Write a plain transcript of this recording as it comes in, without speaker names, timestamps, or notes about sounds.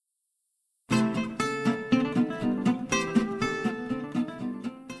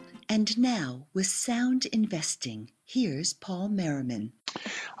And now, with Sound Investing, here's Paul Merriman.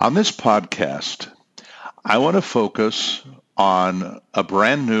 On this podcast, I want to focus on a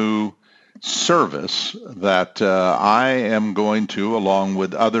brand new service that I am going to, along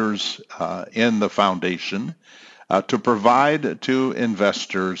with others in the foundation, to provide to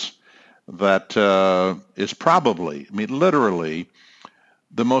investors that is probably, literally,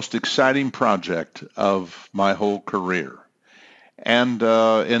 the most exciting project of my whole career. And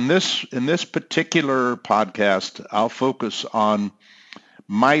in this particular podcast, I'll focus on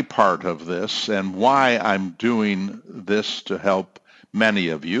my part of this and why I'm doing this to help many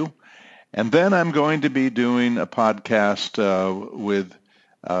of you. And then I'm going to be doing a podcast with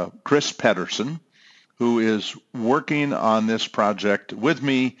Chris Pedersen, who is working on this project with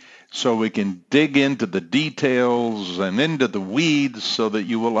me so we can dig into the details and into the weeds so that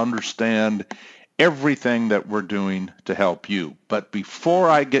you will understand everything that we're doing to help you. But before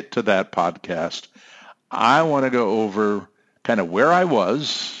I get to that podcast, I want to go over kind of where I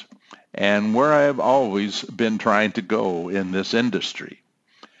was and where I have always been trying to go in this industry.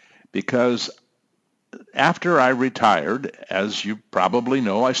 Because after I retired, as you probably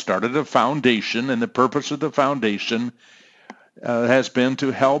know, I started a foundation, and the purpose of the foundation has been to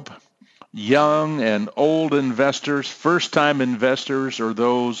help young and old investors, first-time investors, or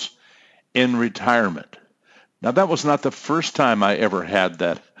those in retirement. Now, that was not the first time I ever had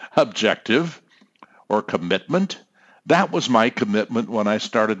that objective or commitment. That was my commitment when I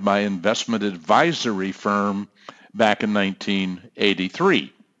started my investment advisory firm back in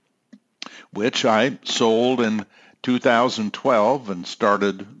 1983, which I sold in 2012 and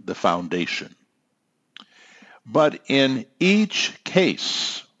started the foundation. But in each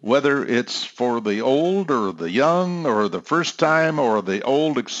case, whether it's for the old or the young or the first time or the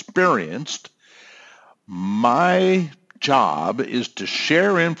old experienced, my job is to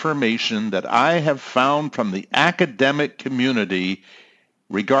share information that I have found from the academic community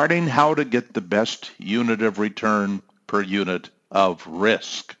regarding how to get the best unit of return per unit of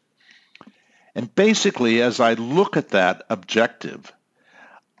risk. And basically, as I look at that objective,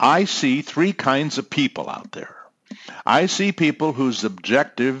 I see three kinds of people out there. I see people whose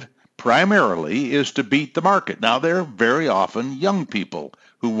objective primarily is to beat the market. Now, they're very often young people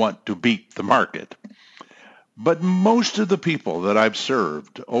who want to beat the market. But most of the people that I've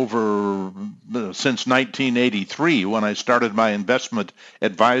served since 1983, when I started my investment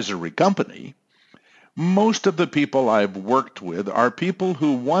advisory company, most of the people I've worked with are people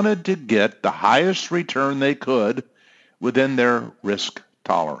who wanted to get the highest return they could within their risk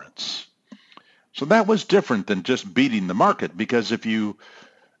tolerance. So that was different than just beating the market, because if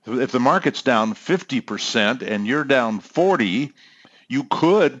the market's down 50% and you're down 40%, you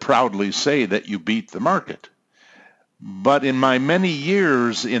could proudly say that you beat the market. But in my many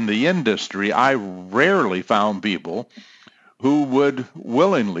years in the industry, I rarely found people who would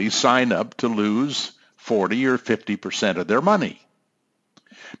willingly sign up to lose 40 or 50% of their money.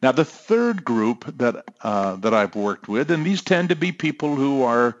 Now, the third group that I've worked with, and these tend to be people who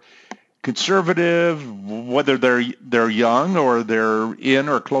are conservative, whether they're young or they're in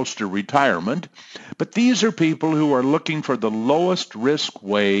or close to retirement, but these are people who are looking for the lowest risk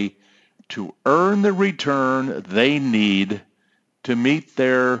way to earn the return they need to meet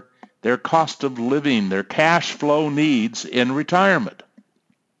their cost of living, their cash flow needs in retirement.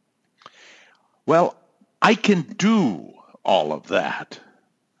 Well, I can do all of that,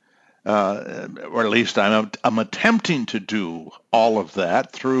 or at least I'm attempting to do all of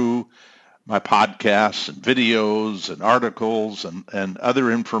that through my podcasts and videos and articles and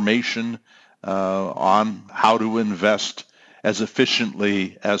other information on how to invest as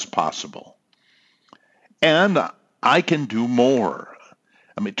efficiently as possible. And I can do more.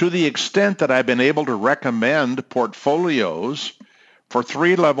 To the extent that I've been able to recommend portfolios for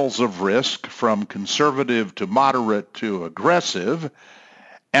three levels of risk, from conservative to moderate to aggressive,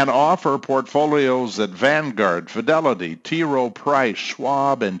 and offer portfolios at Vanguard, Fidelity, T. Rowe Price,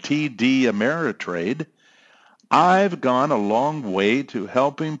 Schwab, and TD Ameritrade, I've gone a long way to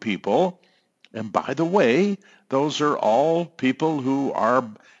helping people. And by the way, those are all people who are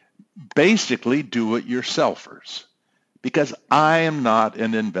basically do-it-yourselfers, because I am not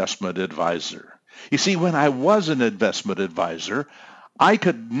an investment advisor. You see, when I was an investment advisor, I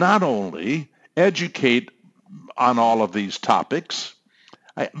could not only educate on all of these topics.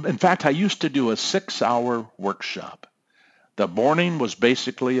 In fact, I used to do a 6-hour workshop. The morning was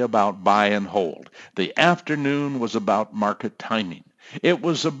basically about buy and hold. The afternoon was about market timing. It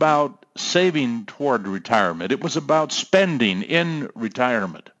was about saving toward retirement. It was about spending in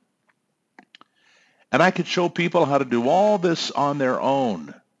retirement. And I could show people how to do all this on their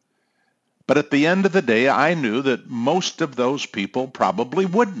own. But at the end of the day, I knew that most of those people probably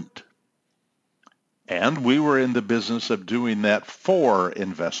wouldn't. And we were in the business of doing that for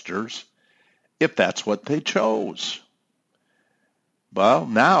investors if that's what they chose. Well,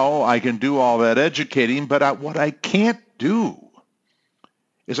 now I can do all that educating, but what I can't do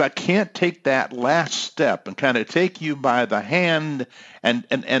is I can't take that last step and kind of take you by the hand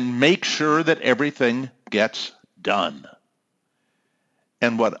and make sure that everything gets done.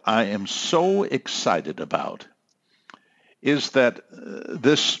 And what I am so excited about is that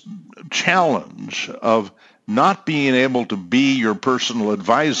this challenge of not being able to be your personal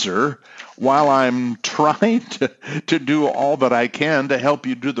advisor while I'm trying to do all that I can to help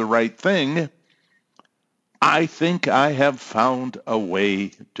you do the right thing, I think I have found a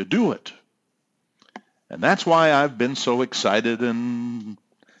way to do it. And that's why I've been so excited and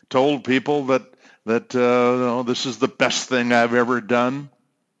told people that this is the best thing I've ever done.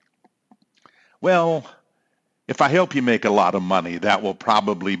 Well, if I help you make a lot of money, that will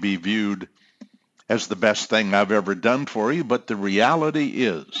probably be viewed as the best thing I've ever done for you. But the reality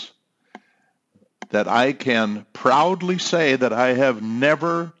is that I can proudly say that I have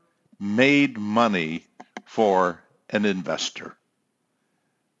never made money for an investor.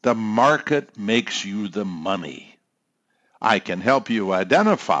 The market makes you the money. I can help you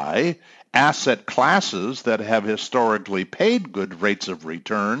identify asset classes that have historically paid good rates of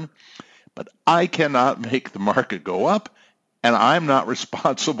return, but I cannot make the market go up, and I'm not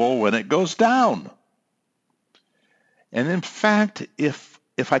responsible when it goes down. And in fact, if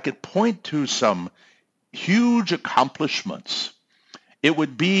I could point to some huge accomplishments, it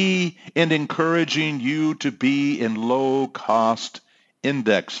would be in encouraging you to be in low-cost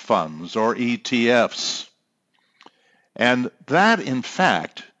index funds or ETFs. And that, in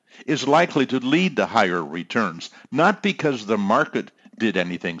fact, is likely to lead to higher returns, not because the market did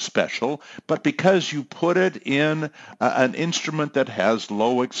anything special, but because you put it in an instrument that has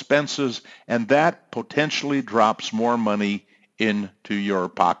low expenses, and that potentially drops more money into your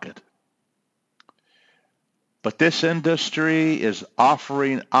pocket. But this industry is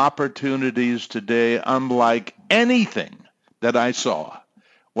offering opportunities today unlike anything that I saw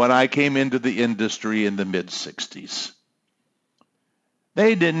when I came into the industry in the mid-60s.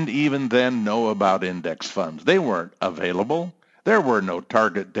 They didn't even then know about index funds. They weren't available. There were no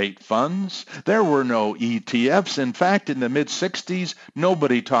target date funds. There were no ETFs. In fact, in the mid-60s,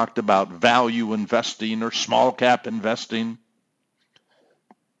 nobody talked about value investing or small cap investing.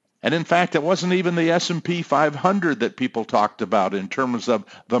 And in fact, it wasn't even the S&P 500 that people talked about in terms of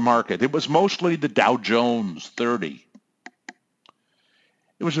the market. It was mostly the Dow Jones 30.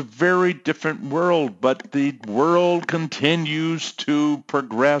 It was a very different world, but the world continues to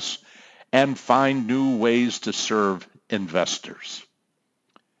progress and find new ways to serve investors.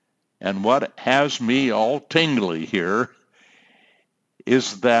 And what has me all tingly here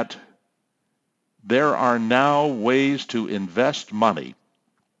is that there are now ways to invest money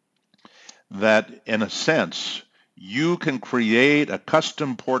that, in a sense, you can create a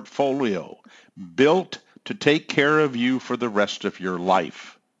custom portfolio built to take care of you for the rest of your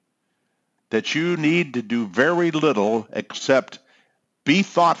life. That you need to do very little except be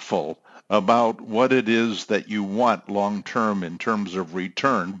thoughtful about what it is that you want long term in terms of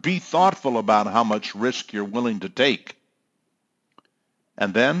return. Be thoughtful about how much risk you're willing to take.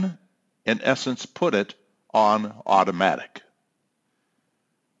 And then, in essence, put it on automatic.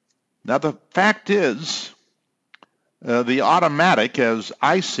 Now, the fact is, the automatic, as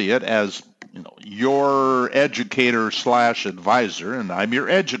I see it, as your educator / advisor, and I'm your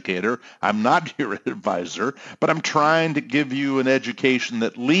educator, I'm not your advisor, but I'm trying to give you an education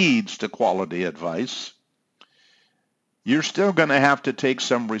that leads to quality advice. You're still going to have to take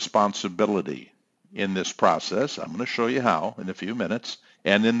some responsibility in this process. I'm going to show you how in a few minutes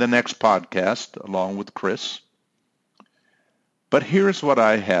and in the next podcast along with Chris. But here's what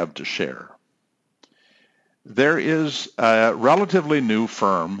I have to share. There is a relatively new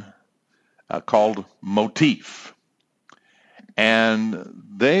firm called Motif. And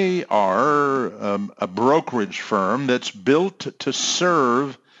they are a brokerage firm that's built to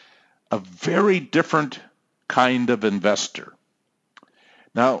serve a very different kind of investor.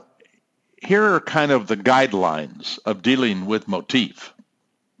 Now, here are kind of the guidelines of dealing with Motif.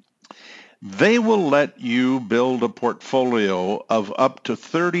 They will let you build a portfolio of up to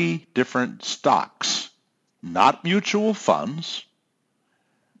 30 different stocks, not mutual funds,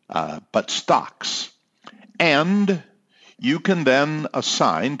 but stocks. And you can then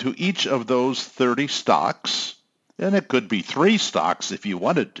assign to each of those 30 stocks, and it could be 3 stocks if you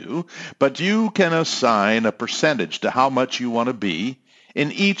wanted to, but you can assign a percentage to how much you want to be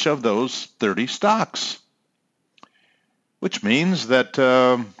in each of those 30 stocks, which means that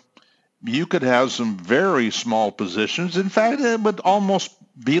you could have some very small positions. In fact, it would almost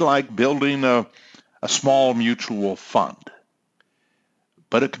be like building a small mutual fund.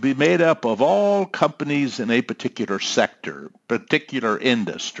 But it could be made up of all companies in a particular sector, particular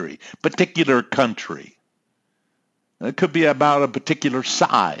industry, particular country. It could be about a particular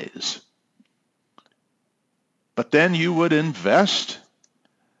size. But then you would invest.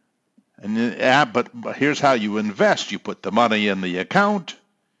 But here's how you invest. You put the money in the account.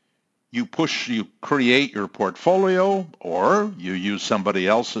 You create your portfolio, or you use somebody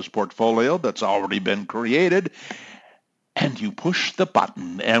else's portfolio that's already been created, and you push the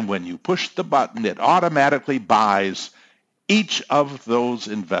button. And when you push the button, it automatically buys each of those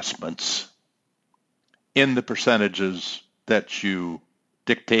investments in the percentages that you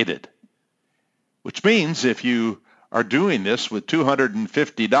dictated. Which means if you are doing this with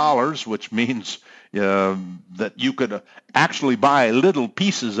 $250, which means that you could actually buy little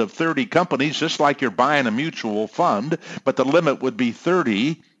pieces of 30 companies, just like you're buying a mutual fund, but the limit would be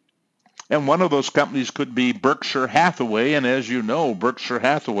 30. And one of those companies could be Berkshire Hathaway. And as you know, Berkshire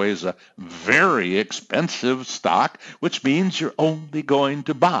Hathaway is a very expensive stock, which means you're only going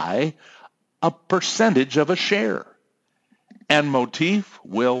to buy a percentage of a share. And Motif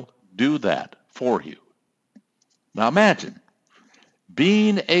will do that for you. Now imagine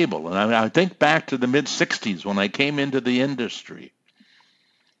being able, and I think back to the mid-'60s when I came into the industry,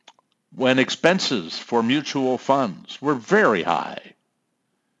 when expenses for mutual funds were very high,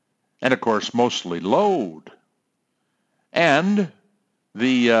 and of course mostly load, and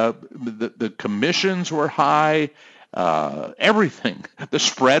the commissions were high, everything. The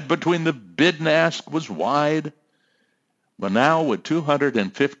spread between the bid and ask was wide. But now with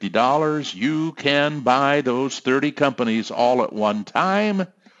 $250, you can buy those 30 companies all at one time,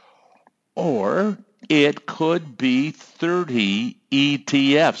 or it could be 30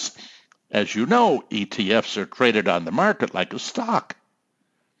 ETFs. As you know, ETFs are traded on the market like a stock.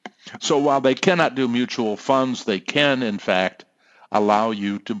 So while they cannot do mutual funds, they can, in fact, allow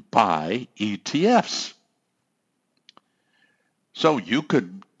you to buy ETFs. So you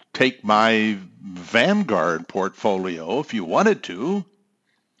could take my Vanguard portfolio if you wanted to,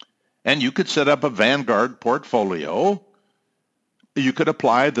 and you could set up a Vanguard portfolio. You could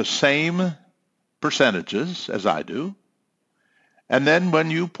apply the same percentages as I do. And then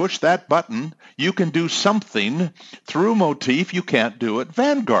when you push that button, you can do something through Motif you can't do at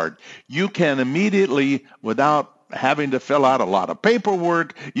Vanguard. You can immediately, without having to fill out a lot of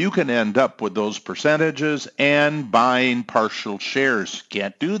paperwork, you can end up with those percentages and buying partial shares.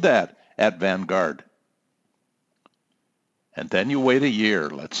 Can't do that at Vanguard. And then you wait a year,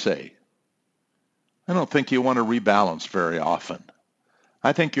 let's say. I don't think you want to rebalance very often.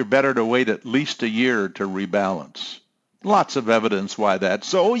 I think you're better to wait at least a year to rebalance. Lots of evidence why that.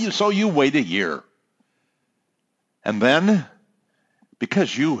 So you wait a year. And then,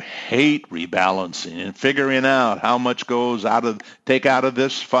 because you hate rebalancing and figuring out how much take out of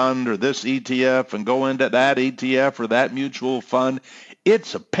this fund or this ETF and go into that ETF or that mutual fund,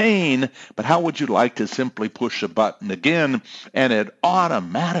 it's a pain. But how would you like to simply push a button again and it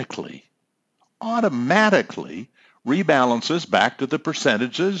automatically rebalances back to the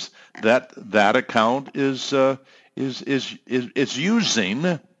percentages that account is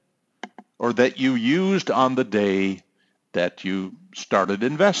using, or that you used on the day that you started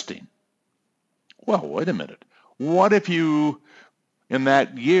investing? Well, wait a minute. What if you, in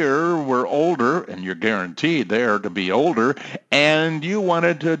that year, were older, and you're guaranteed there to be older, and you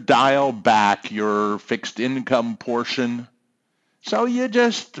wanted to dial back your fixed income portion? So you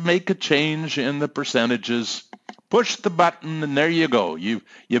just make a change in the percentages, push the button, and there you go.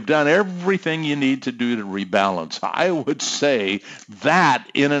 You've done everything you need to do to rebalance. I would say that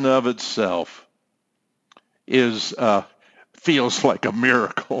in and of itself feels like a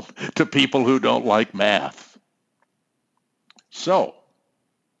miracle to people who don't like math. So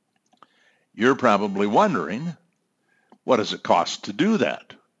you're probably wondering, what does it cost to do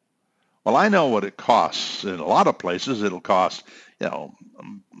that? Well, I know what it costs. In a lot of places, it'll cost,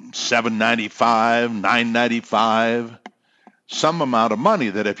 $7.95, $9.95, some amount of money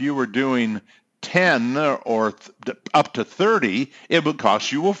that if you were doing 10 or up to 30, it would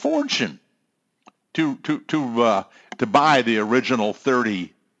cost you a fortune to buy the original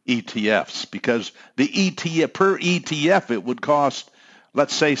 30 ETFs, because the ETF per ETF it would cost,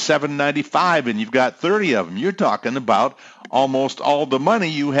 let's say, $7.95, and you've got 30 of them. You're talking about almost all the money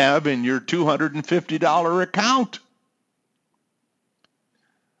you have in your $250 account.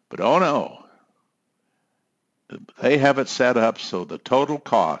 But oh no, they have it set up so the total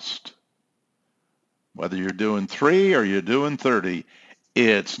cost, whether you're doing 3 or you're doing 30,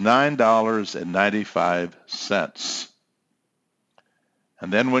 it's $9.95.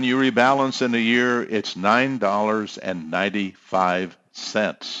 And then when you rebalance in a year, it's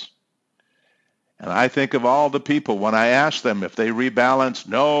 $9.95. And I think of all the people, when I ask them if they rebalance,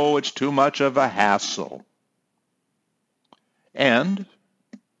 no, it's too much of a hassle. And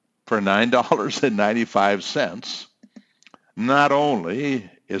for $9.95, not only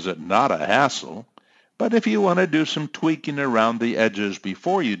is it not a hassle, but if you want to do some tweaking around the edges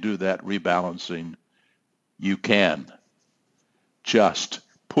before you do that rebalancing, you can. Just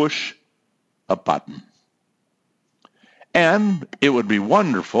push a button. And it would be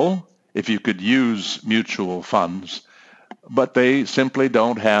wonderful if you could use mutual funds, but they simply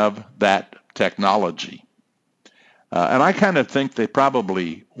don't have that technology. And I kind of think they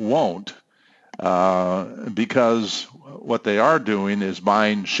probably won't, because what they are doing is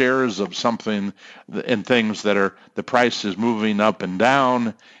buying shares of something in things that are, the price is moving up and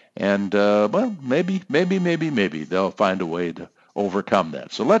down, and well, maybe they'll find a way to overcome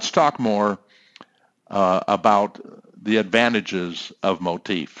that. So let's talk more about the advantages of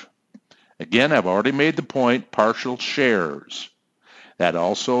Motif. Again, I've already made the point, partial shares. That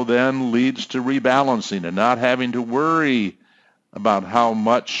also then leads to rebalancing and not having to worry about how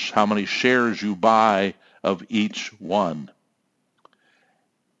many shares you buy of each one.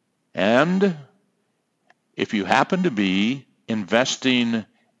 And if you happen to be investing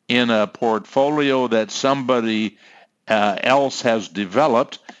in a portfolio that somebody else has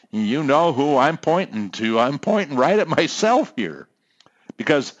developed, you know who I'm pointing to. I'm pointing right at myself here,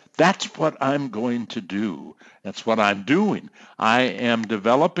 because that's what I'm going to do. That's what I'm doing. I am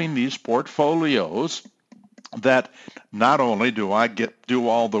developing these portfolios that not only do I do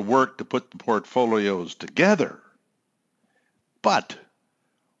all the work to put the portfolios together, but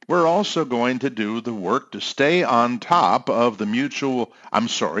we're also going to do the work to stay on top of the ETFs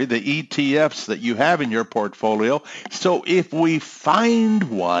that you have in your portfolio. So if we find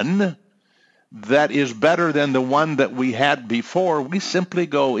one that is better than the one that we had before, we simply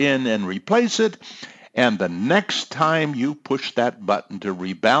go in and replace it. And the next time you push that button to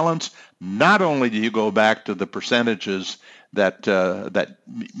rebalance, not only do you go back to the percentages that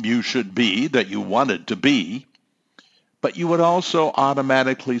you should be, that you wanted to be, but you would also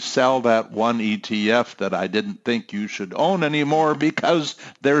automatically sell that one ETF that I didn't think you should own anymore because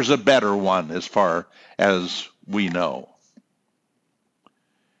there's a better one as far as we know.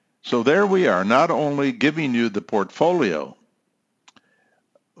 So there we are, not only giving you the portfolio,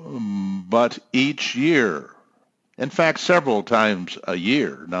 but each year, in fact, several times a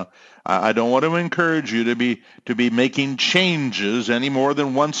year. Now, I don't want to encourage you to be making changes any more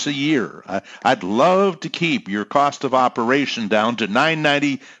than once a year. I'd love to keep your cost of operation down to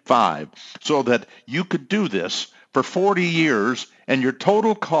 $9.95 so that you could do this for 40 years, and your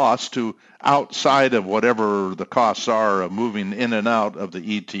total cost to outside of whatever the costs are of moving in and out of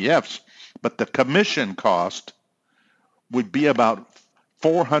the ETFs, but the commission cost would be about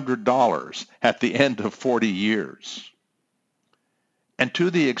 $400 at the end of 40 years. And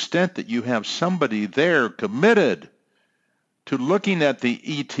to the extent that you have somebody there committed to looking at the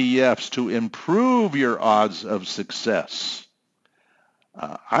ETFs to improve your odds of success,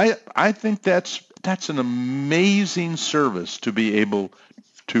 I think that's an amazing service to be able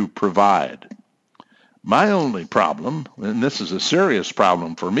to provide. My only problem, and this is a serious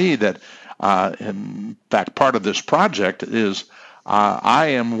problem for me, that in fact part of this project is I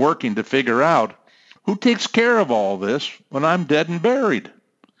am working to figure out who takes care of all this when I'm dead and buried.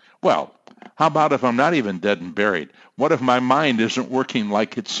 Well, how about if I'm not even dead and buried? What if my mind isn't working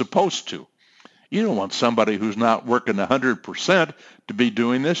like it's supposed to? You don't want somebody who's not working 100% to be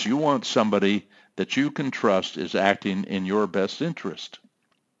doing this. You want somebody that you can trust is acting in your best interest.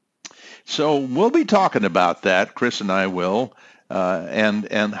 So we'll be talking about that, Chris and I will,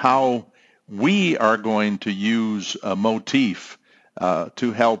 and how we are going to use a Motif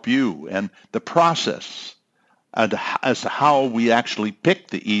to help you, and the process as to how we actually pick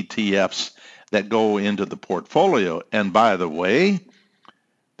the ETFs that go into the portfolio. And by the way,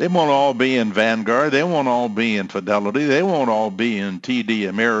 they won't all be in Vanguard. They won't all be in Fidelity. They won't all be in TD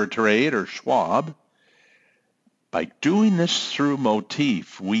Ameritrade or Schwab. By doing this through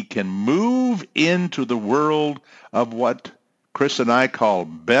Motif, we can move into the world of what Chris and I call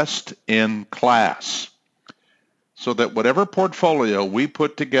best in class, so that whatever portfolio we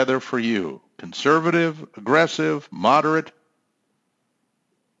put together for you, conservative, aggressive, moderate,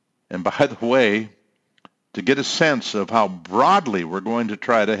 and by the way, to get a sense of how broadly we're going to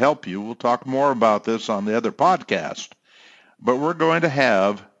try to help you. We'll talk more about this on the other podcast, but we're going to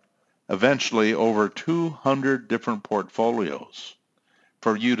have eventually over 200 different portfolios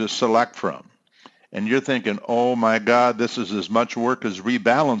for you to select from. And you're thinking, oh my God, this is as much work as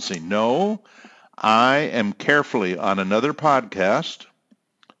rebalancing. No, I am carefully on another podcast,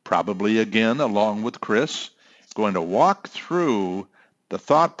 probably again along with Chris, going to walk through the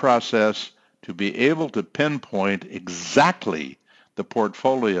thought process to be able to pinpoint exactly the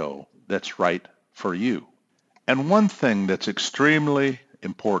portfolio that's right for you. And one thing that's extremely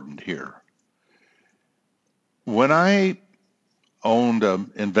important here, when I owned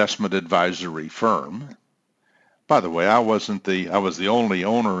an investment advisory firm, by the way, I was the only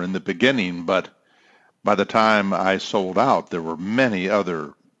owner in the beginning, but by the time I sold out, there were many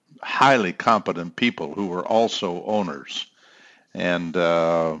other highly competent people who were also owners. And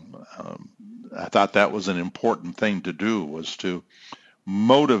I thought that was an important thing to do, was to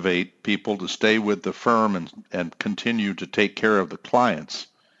motivate people to stay with the firm and continue to take care of the clients.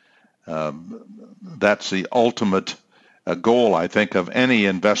 That's the ultimate goal, I think, of any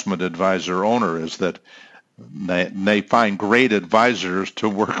investment advisor owner, is that they find great advisors to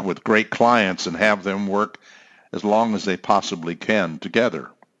work with great clients and have them work as long as they possibly can together.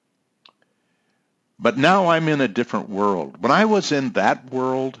 But now I'm in a different world. When I was in that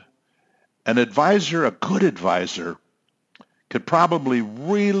world, an advisor, a good advisor, could probably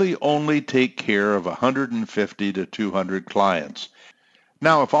really only take care of 150 to 200 clients.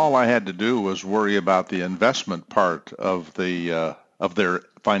 Now, if all I had to do was worry about the investment part of their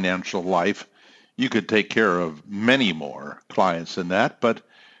financial life, you could take care of many more clients than that. But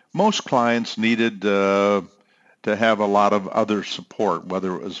most clients needed to have a lot of other support,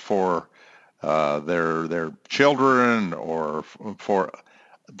 whether it was for their children or for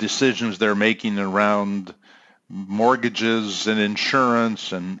decisions they're making around mortgages and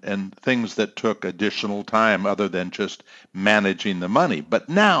insurance and things that took additional time other than just managing the money. But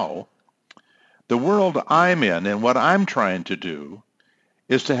now, the world I'm in and what I'm trying to do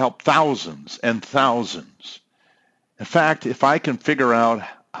is to help thousands and thousands. In fact, if I can figure out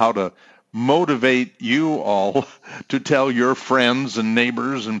how to motivate you all to tell your friends and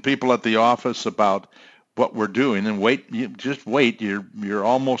neighbors and people at the office about what we're doing, and just wait, you're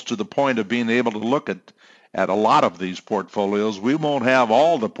almost to the point of being able to look at a lot of these portfolios. We won't have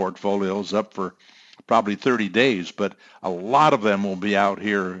all the portfolios up for probably 30 days, but a lot of them will be out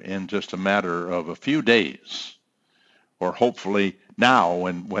here in just a matter of a few days, or hopefully now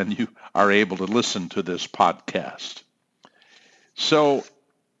when you are able to listen to this podcast. So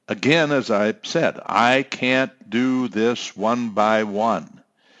again, as I said, I can't do this one by one.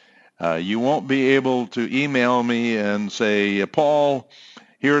 You won't be able to email me and say, Paul,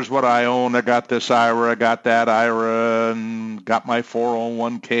 here's what I own. I got this IRA, I got that IRA, and got my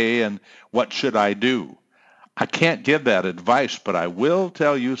 401k, and what should I do? I can't give that advice, but I will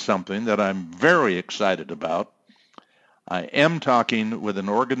tell you something that I'm very excited about. I am talking with an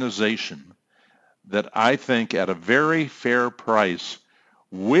organization that I think at a very fair price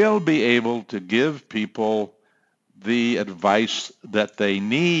will be able to give people the advice that they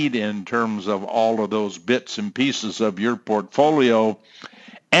need in terms of all of those bits and pieces of your portfolio,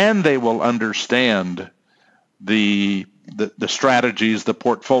 and they will understand the strategies, the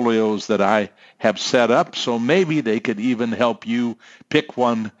portfolios that I have set up, so maybe they could even help you pick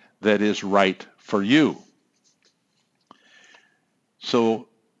one that is right for you. So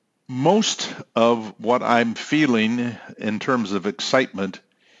most of what I'm feeling in terms of excitement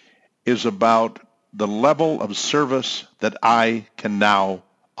is about the level of service that I can now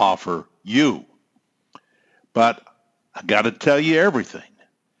offer you. But I got to tell you everything.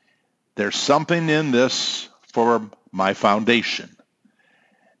 There's something in this for my foundation.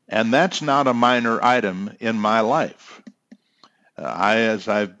 And that's not a minor item in my life. As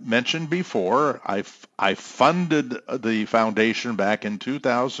I've mentioned before, I funded the foundation back in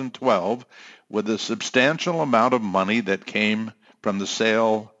 2012 with a substantial amount of money that came from the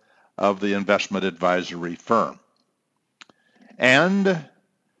sale of the investment advisory firm. And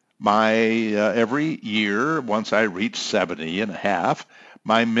every year, once I reached 70 and a half,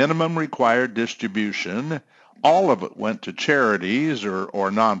 my minimum required distribution, all of it went to charities or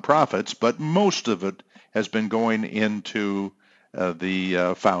nonprofits, but most of it has been going into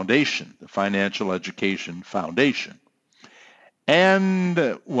the foundation, the Financial Education Foundation.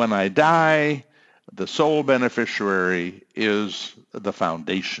 And when I die, the sole beneficiary is the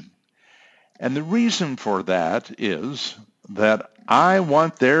foundation. And the reason for that is that I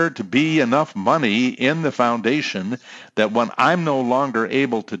want there to be enough money in the foundation that when I'm no longer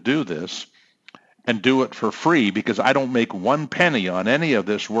able to do this, and do it for free because I don't make one penny on any of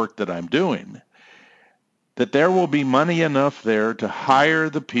this work that I'm doing, that there will be money enough there to hire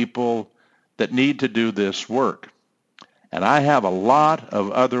the people that need to do this work. And I have a lot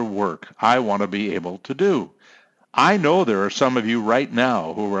of other work I want to be able to do. I know there are some of you right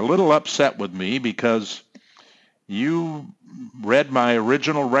now who are a little upset with me because you read my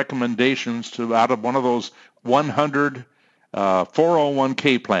original recommendations to out of one of those 100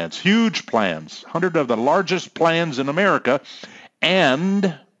 401k plans, huge plans, 100 of the largest plans in America,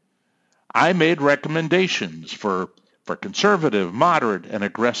 and I made recommendations for conservative, moderate, and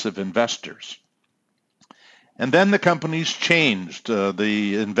aggressive investors. And then the companies changed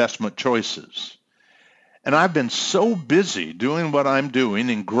the investment choices. And I've been so busy doing what I'm doing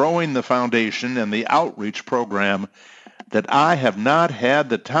and growing the foundation and the outreach program that I have not had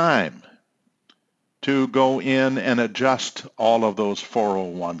the time to go in and adjust all of those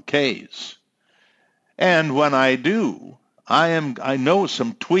 401ks. And when I do, I know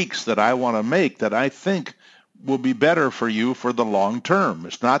some tweaks that I want to make that I think will be better for you for the long term.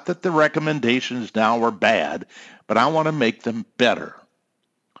 It's not that the recommendations now are bad, but I want to make them better.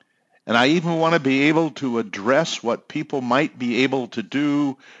 And I even want to be able to address what people might be able to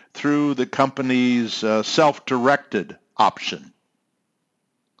do through the company's self-directed option.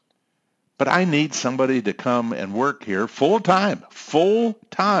 But I need somebody to come and work here full time,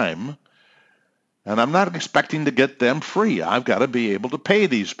 and I'm not expecting to get them free. I've got to be able to pay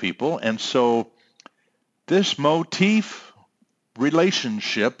these people. And so this Motif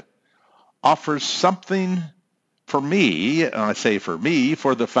relationship offers something for me, and I say for me,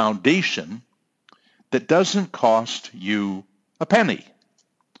 for the foundation, that doesn't cost you a penny.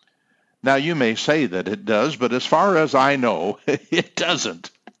 Now, you may say that it does, but as far as I know, it doesn't.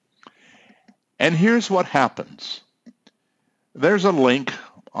 And here's what happens. There's a link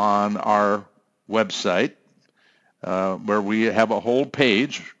on our website where we have a whole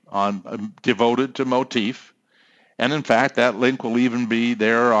page on devoted to Motif. And in fact, that link will even be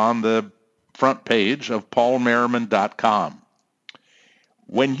there on the front page of paulmerriman.com.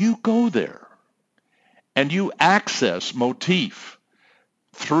 When you go there and you access Motif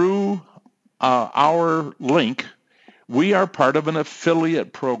through our link, we are part of an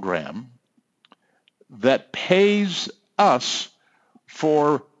affiliate program that pays us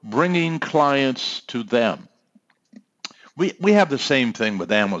for bringing clients to them. We have the same thing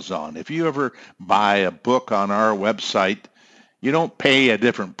with Amazon. If you ever buy a book on our website, you don't pay a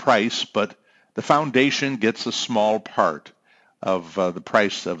different price, but the foundation gets a small part of the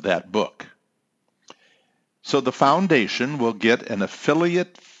price of that book. So the foundation will get an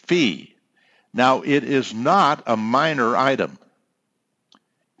affiliate fee. Now, it is not a minor item.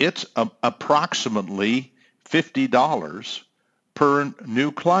 It's approximately $50 per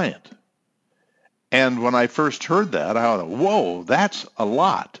new client. And when I first heard that, I thought, whoa, that's a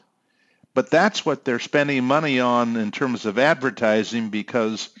lot. But that's what they're spending money on in terms of advertising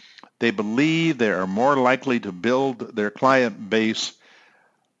because they believe they are more likely to build their client base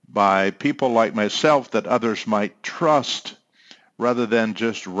by people like myself that others might trust rather than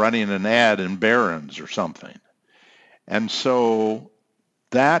just running an ad in Barron's or something. And so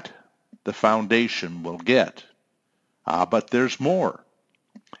that the foundation will get. But there's more.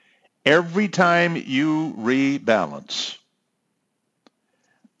 Every time you rebalance,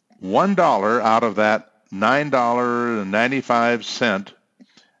 $1 out of that $9.95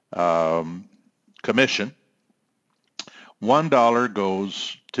 commission, $1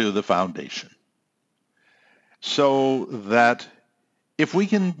 goes to the foundation. So that if we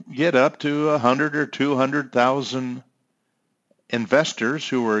can get up to 100 or 200,000 investors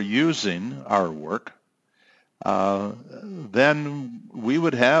who are using our work, then we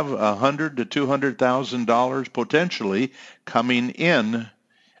would have $100,000 to $200,000 potentially coming in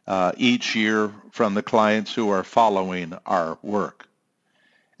each year from the clients who are following our work.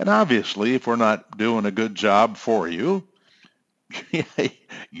 And obviously, if we're not doing a good job for you,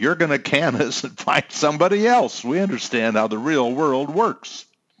 you're going to can us and find somebody else. We understand how the real world works.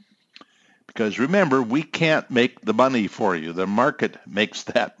 Because remember, we can't make the money for you. The market makes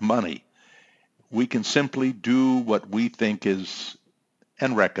that money. We can simply do what we think is,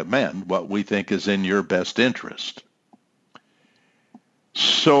 and recommend what we think is in your best interest.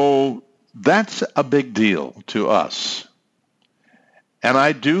 So that's a big deal to us. And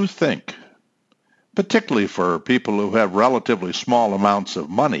I do think, particularly for people who have relatively small amounts of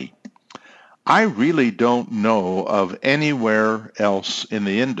money, I really don't know of anywhere else in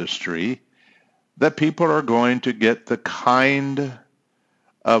the industry that people are going to get the kind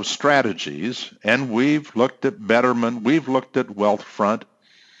of strategies, and we've looked at Betterment, we've looked at Wealthfront,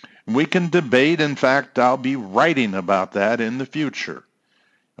 We can debate. In fact, I'll be writing about that in the future.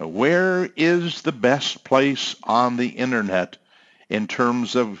 Where is the best place on the internet in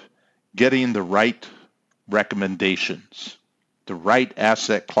terms of getting the right recommendations, the right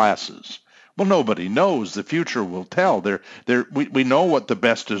asset classes? Well, nobody knows. The future will tell. We know what the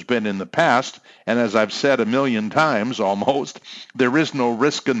best has been in the past, and as I've said a million times almost, there is no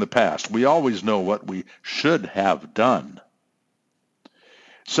risk in the past. We always know what we should have done.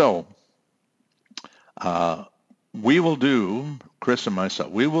 So, we will do, Chris and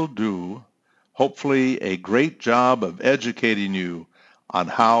myself, we will do hopefully a great job of educating you on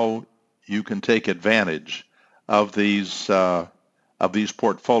how you can take advantage of these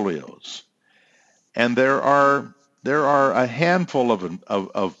portfolios. And there are a handful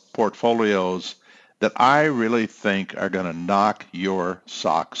of portfolios that I really think are going to knock your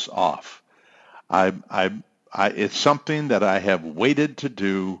socks off. It's something that I have waited to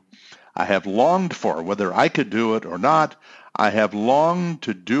do. I have longed for, whether I could do it or not. I have longed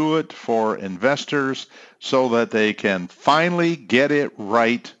to do it for investors so that they can finally get it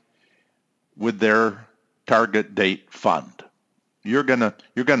right with their target date fund. You're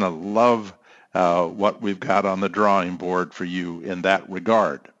gonna love what we've got on the drawing board for you in that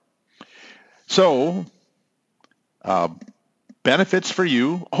regard. So, benefits for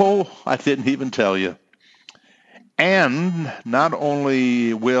you. Oh, I didn't even tell you. And not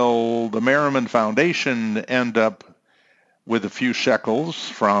only will the Merriman Foundation end up with a few shekels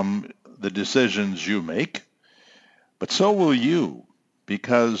from the decisions you make, but so will you,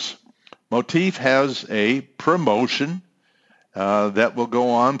 because Motif has a promotion that will go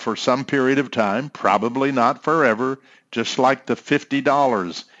on for some period of time, probably not forever, just like the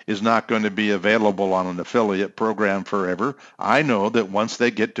 $50 is not going to be available on an affiliate program forever. I know that once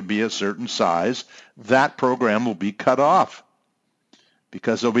they get to be a certain size, that program will be cut off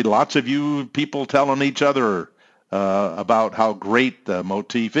because there'll be lots of you people telling each other about how great the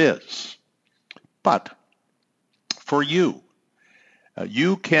Motif is. But for you,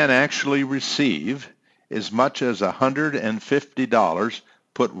 you can actually receive as much as $150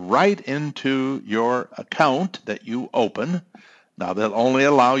 put right into your account that you open. Now, they'll only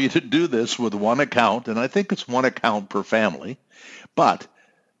allow you to do this with one account, and I think it's one account per family. But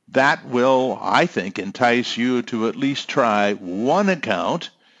that will, I think, entice you to at least try one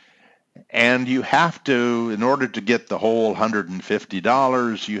account. And you have to, in order to get the whole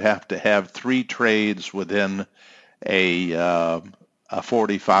 $150, you have to have 3 trades within a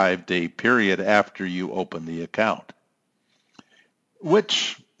 45-day period after you open the account,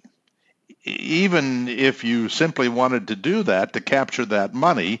 which even if you simply wanted to do that, to capture that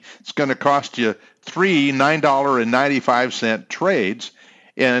money, it's going to cost you 3 $9.95 trades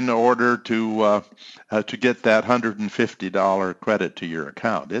in order to get that $150 credit to your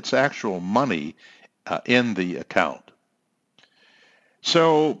account. It's actual money in the account.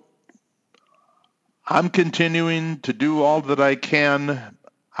 So I'm continuing to do all that I can.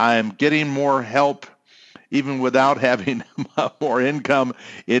 I'm getting more help even without having more income.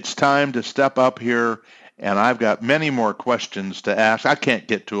 It's time to step up here, and I've got many more questions to ask. I can't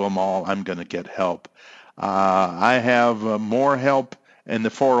get to them all. I'm going to get help. I have more help in the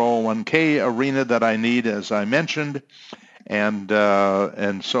 401k arena that I need, as I mentioned, and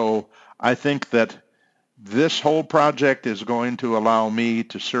so I think that this whole project is going to allow me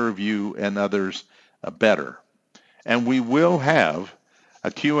to serve you and others better. And we will have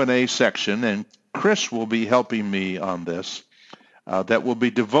a Q&A section, and Chris will be helping me on this, that will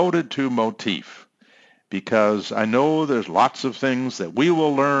be devoted to Motif, because I know there's lots of things that we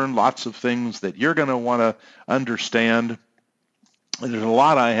will learn, lots of things that you're going to want to understand. And there's a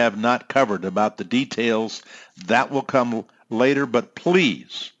lot I have not covered about the details. That will come later, but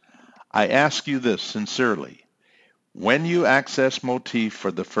please, I ask you this sincerely. When you access Motif for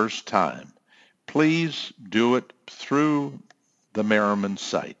the first time, please do it through the Merriman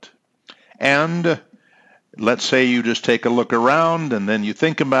site. And let's say you just take a look around and then you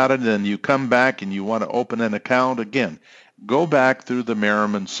think about it and then you come back and you want to open an account again. Go back through the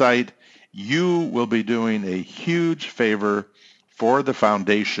Merriman site. You will be doing a huge favor for the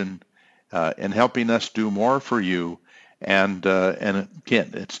foundation in helping us do more for you. And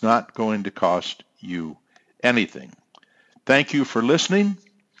again, it's not going to cost you anything. Thank you for listening.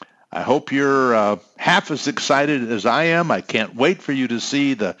 I hope you're half as excited as I am. I can't wait for you to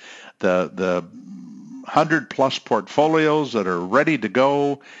see the 100-plus portfolios that are ready to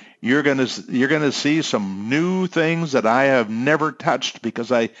go. You're gonna see some new things that I have never touched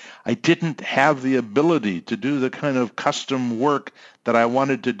because I didn't have the ability to do the kind of custom work that I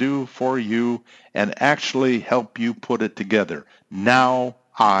wanted to do for you and actually help you put it together. Now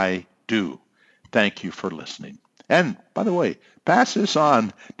I do. Thank you for listening. And by the way, pass this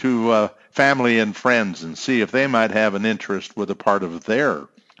on to family and friends and see if they might have an interest with a part of their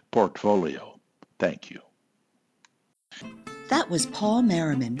portfolio. Thank you. That was Paul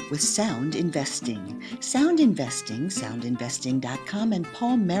Merriman with Sound Investing. Sound Investing, soundinvesting.com, and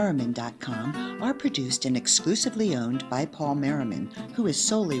paulmerriman.com are produced and exclusively owned by Paul Merriman, who is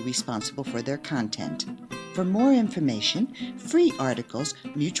solely responsible for their content. For more information, free articles,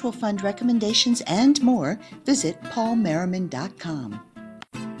 mutual fund recommendations, and more, visit paulmerriman.com.